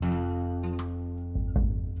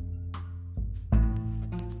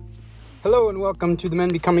Hello and welcome to the Men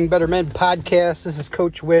Becoming Better Men podcast. This is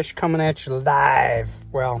Coach Wish coming at you live.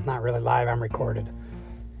 Well, not really live. I'm recorded.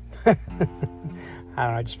 I don't know.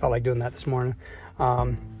 I just felt like doing that this morning.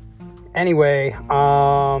 Anyway,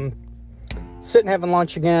 sitting having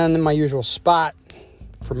lunch again in my usual spot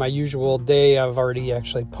for my usual day. I've already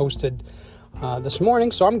actually posted this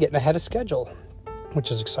morning, so I'm getting ahead of schedule,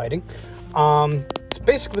 which is exciting. It's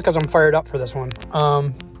basically because I'm fired up for this one.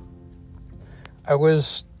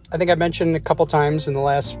 I think I mentioned a couple times in the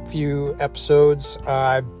last few episodes,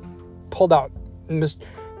 I pulled out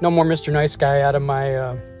No More Mr. Nice Guy out of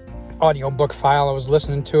my audiobook file. I was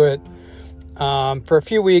listening to it for a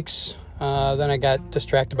few weeks. Then I got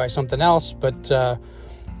distracted by something else, but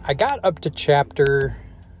I got up to chapter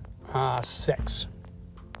 6.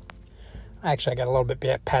 Actually, I got a little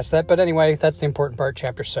bit past that, but anyway, that's the important part,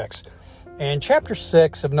 chapter 6. And chapter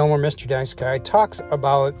 6 of No More Mr. Nice Guy talks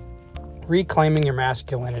about reclaiming your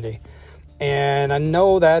masculinity. And I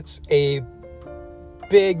know that's a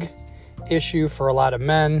big issue for a lot of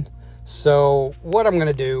men. So what I'm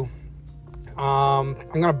going to do, I'm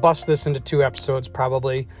going to bust this into 2 episodes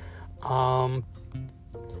probably. But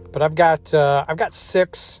I've got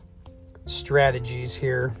 6 strategies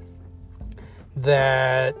here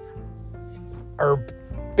that are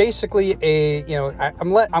basically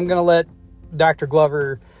I'm going to let Dr.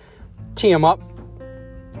 Glover tee them up.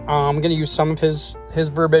 I'm going to use some of his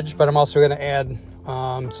verbiage, but I'm also going to add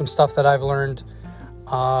some stuff that I've learned,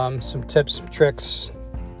 some tips, some tricks,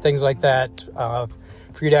 things like that,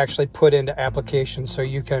 for you to actually put into application so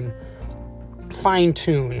you can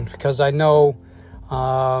fine-tune. Because I know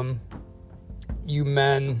you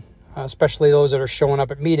men, especially those that are showing up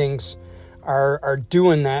at meetings, are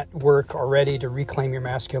doing that work already to reclaim your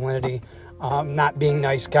masculinity, not being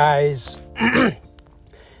nice guys,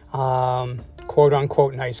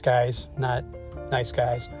 quote-unquote nice guys, not nice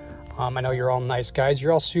guys. I know you're all nice guys.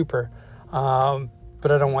 You're all super. But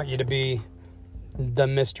I don't want you to be the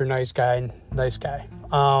Mr. Nice Guy.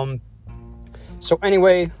 So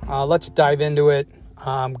anyway, let's dive into it.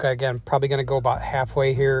 Again, probably going to go about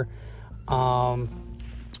halfway here and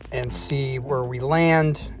see where we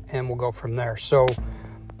land, and we'll go from there. So,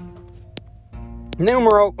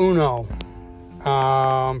 numero uno.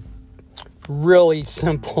 Really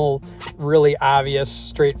simple, really obvious,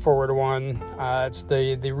 straightforward one. It's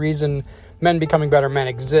the reason Men Becoming Better Men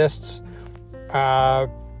exists. Way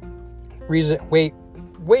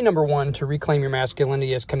number 1 to reclaim your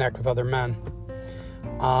masculinity is connect with other men.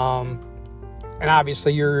 And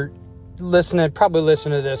obviously you're probably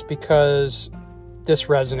listening to this because this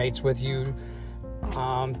resonates with you.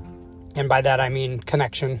 And by that I mean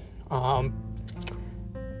connection.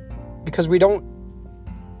 Because we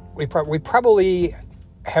probably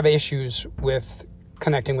have issues with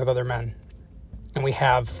connecting with other men, and we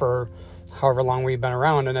have for however long we've been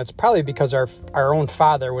around, and it's probably because our own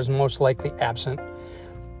father was most likely absent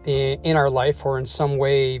in our life, or in some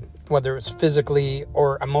way, whether it was physically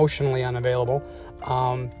or emotionally unavailable.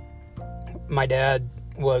 My dad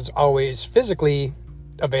was always physically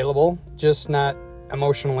available, just not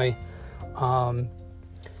emotionally,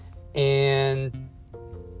 and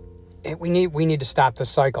we need to stop this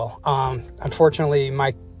cycle. Unfortunately,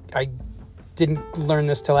 I didn't learn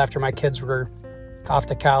this till after my kids were off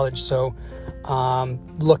to college. So,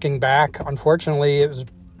 looking back, unfortunately,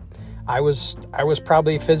 I was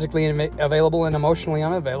probably physically available and emotionally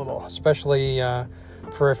unavailable, especially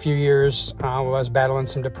for a few years. I was battling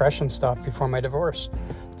some depression stuff before my divorce.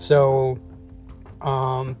 So,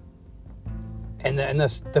 and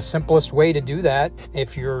the simplest way to do that,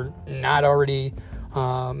 if you're not already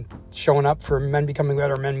showing up for Men Becoming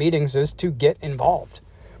Better Men meetings, is to get involved.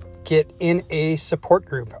 Get in a support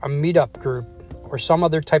group, a meetup group, or some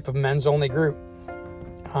other type of men's only group.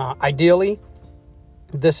 Ideally,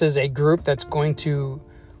 this is a group that's going to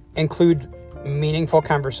include meaningful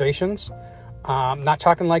conversations. Not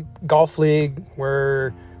talking like golf league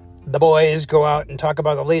where the boys go out and talk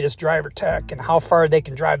about the latest driver tech and how far they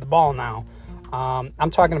can drive the ball now.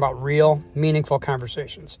 I'm talking about real, meaningful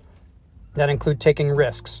conversations that include taking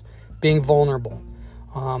risks, being vulnerable.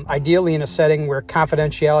 Ideally in a setting where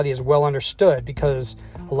confidentiality is well understood, because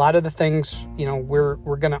a lot of the things, we're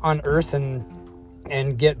going to unearth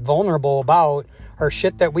and get vulnerable about are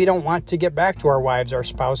shit that we don't want to get back to our wives, our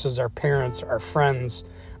spouses, our parents, our friends,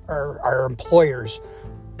 our employers.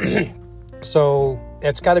 So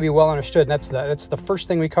it's got to be well understood. That's the first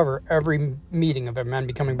thing we cover every meeting of Men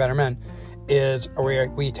Becoming Better Men, is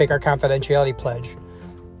we take our confidentiality pledge.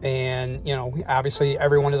 And, obviously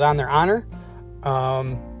everyone is on their honor.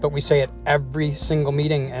 But we say it every single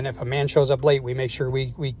meeting. And if a man shows up late, we make sure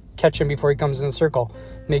we catch him before he comes in the circle.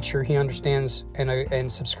 Make sure he understands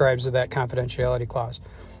and subscribes to that confidentiality clause.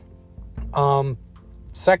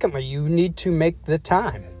 Secondly, you need to make the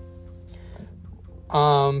time.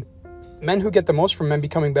 Men who get the most from Men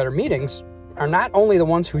Becoming Better meetings are not only the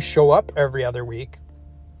ones who show up every other week,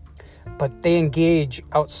 but they engage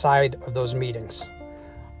outside of those meetings.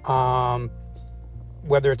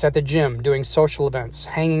 Whether it's at the gym, doing social events,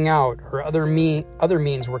 hanging out, or other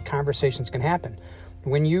means where conversations can happen.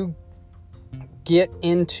 When you get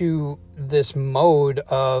into this mode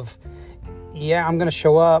of, yeah, I'm going to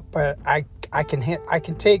show up, but I can take,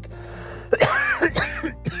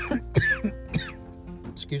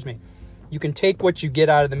 excuse me, you can take what you get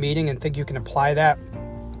out of the meeting and think you can apply that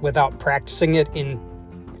without practicing it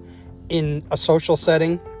in a social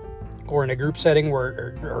setting or in a group setting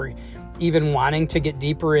or even wanting to get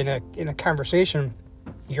deeper in a conversation.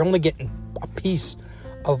 You're only getting a piece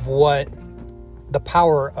of what the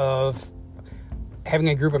power of having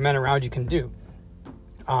a group of men around you can do.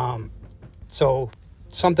 So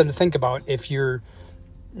something to think about if you're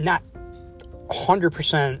not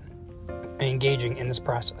 100% engaging in this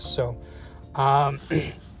process. So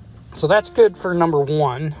that's good for number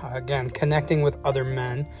one. Again, connecting with other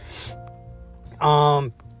men.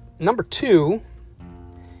 Number two,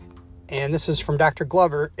 and this is from Dr.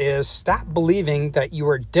 Glover, is stop believing that you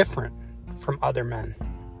are different from other men.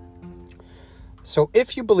 So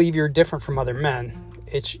if you believe you're different from other men,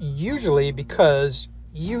 it's usually because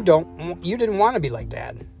you didn't want to be like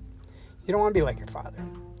dad. You don't want to be like your father.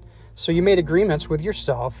 So you made agreements with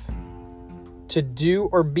yourself to do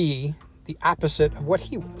or be the opposite of what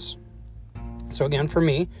he was. So again, for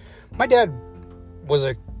me, my dad was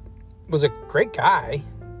a great guy,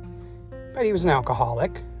 but he was an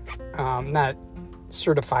alcoholic. Not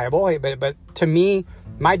certifiable, but to me,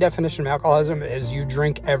 my definition of alcoholism is you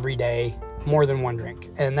drink every day, more than one drink,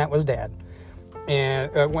 and that was Dad. And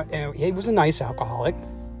he was a nice alcoholic.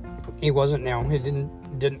 He wasn't, he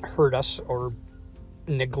didn't hurt us or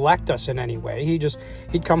neglect us in any way.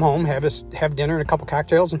 He'd come home, have dinner and a couple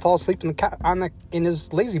cocktails, and fall asleep in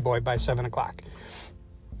his lazy boy by 7:00,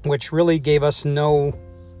 which really gave us no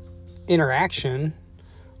interaction.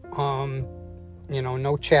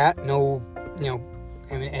 No chat, and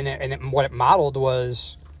what it modeled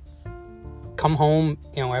was come home,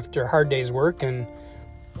 after a hard day's work and,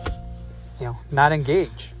 not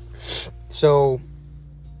engage. So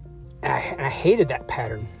I hated that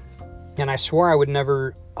pattern, and I swore I would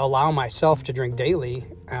never allow myself to drink daily.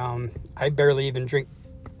 I barely even drink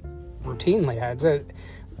routinely.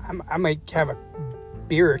 I might have a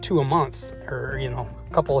beer or two a month, or, a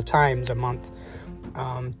couple of times a month.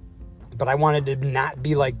 But I wanted to not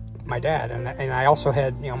be like my dad. And I also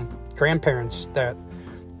had, grandparents that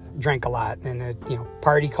drank a lot and,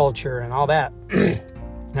 party culture and all that.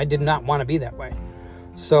 I did not want to be that way.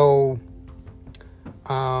 So,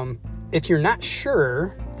 if you're not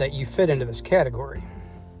sure that you fit into this category,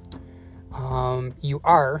 you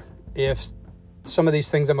are, if some of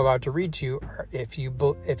these things I'm about to read to you, if you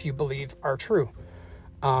believe are true.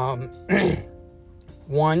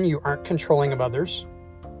 1, you aren't controlling of others.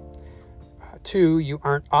 2, you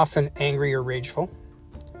aren't often angry or rageful.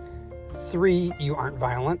 3, you aren't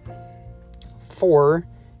violent. 4,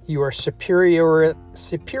 you are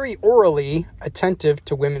superiorly attentive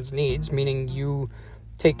to women's needs, meaning you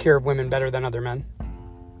take care of women better than other men.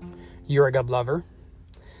 You're a good lover,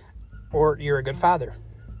 or you're a good father.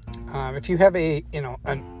 If you have an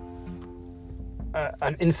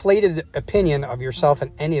inflated opinion of yourself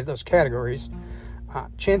in any of those categories,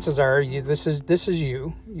 chances are this is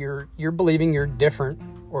you. You're believing you're different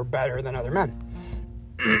or better than other men.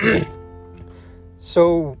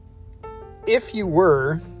 So, if you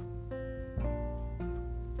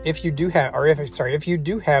do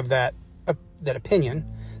have that opinion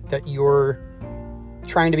that you're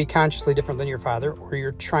trying to be consciously different than your father, or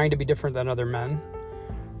you're trying to be different than other men,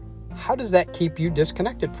 how does that keep you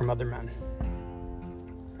disconnected from other men?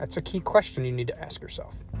 That's a key question you need to ask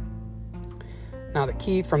yourself. Now, the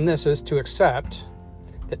key from this is to accept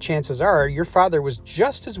that chances are your father was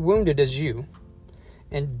just as wounded as you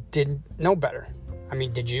and didn't know better. I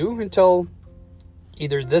mean, did you until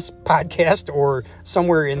either this podcast or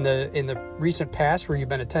somewhere in the recent past where you've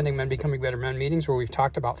been attending Men Becoming Better Men meetings where we've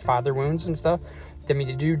talked about father wounds and stuff? I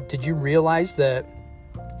mean, did you realize that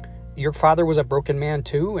your father was a broken man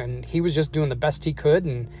too, and he was just doing the best he could,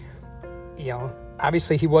 and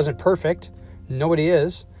obviously he wasn't perfect. Nobody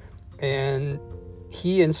is. And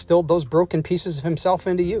he instilled those broken pieces of himself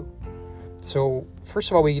into you. So first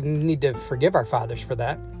of all, we need to forgive our fathers for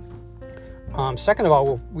that. Second of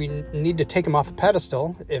all, we need to take him off a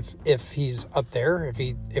pedestal if he's up there.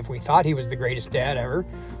 If we thought he was the greatest dad ever,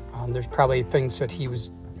 there's probably things that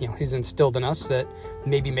he's instilled in us that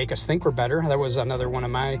maybe make us think we're better. That was another one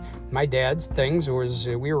of my dad's things, was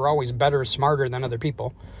we were always better, smarter than other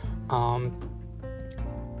people.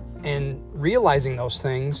 And realizing those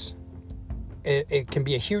things, it can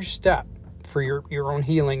be a huge step for your own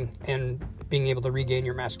healing and being able to regain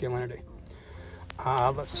your masculinity.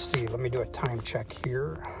 Let's see. Let me do a time check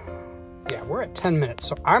here. Yeah, we're at 10 minutes.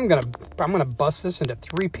 So I'm gonna bust this into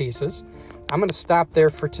 3 pieces. I'm gonna stop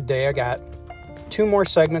there for today. I got 2 more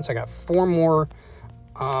segments. I got 4 more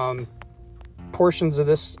portions of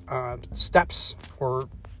this, steps or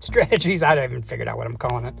strategies. I haven't figured out what I'm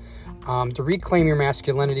calling it, to reclaim your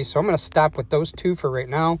masculinity. So I'm going to stop with those 2 for right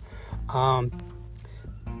now.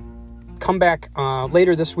 Come back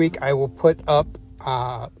later this week. I will put up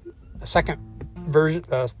the second version,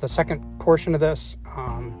 the second portion of this.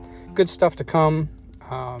 Good stuff to come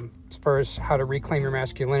as far as how to reclaim your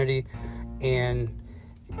masculinity, and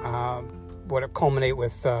what it culminate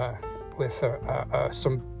with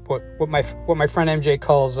some what my friend MJ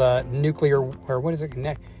calls nuclear, or what is it?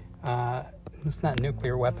 It's not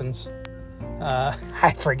nuclear weapons.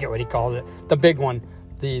 I forget what he calls it. The big one,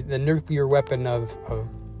 the nuclear weapon of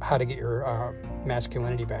how to get your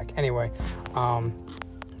masculinity back. Anyway,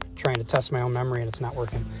 trying to test my own memory and it's not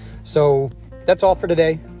working. So that's all for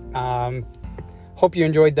today. Hope you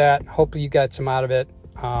enjoyed that. Hope you got some out of it.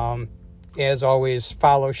 As always,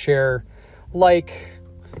 follow, share, like,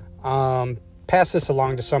 pass this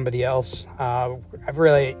along to somebody else. I've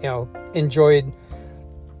really, enjoyed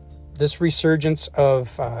this resurgence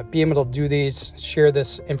of being able to do these, share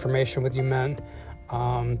this information with you men.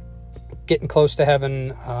 Getting close to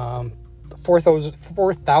having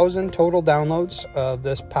 4,000 total downloads of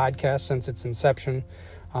this podcast since its inception.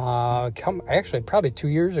 Actually, probably 2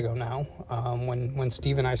 years ago now, when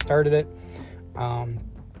Steve and I started it.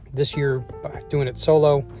 This year, doing it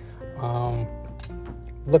solo.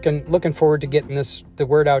 Looking forward to getting the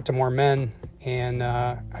word out to more men, and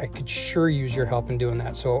I could sure use your help in doing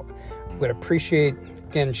that. So would appreciate,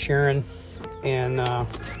 again, sharing and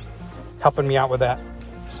helping me out with that.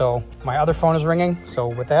 So my other phone is ringing. So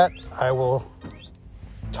with that, I will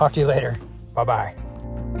talk to you later. Bye-bye.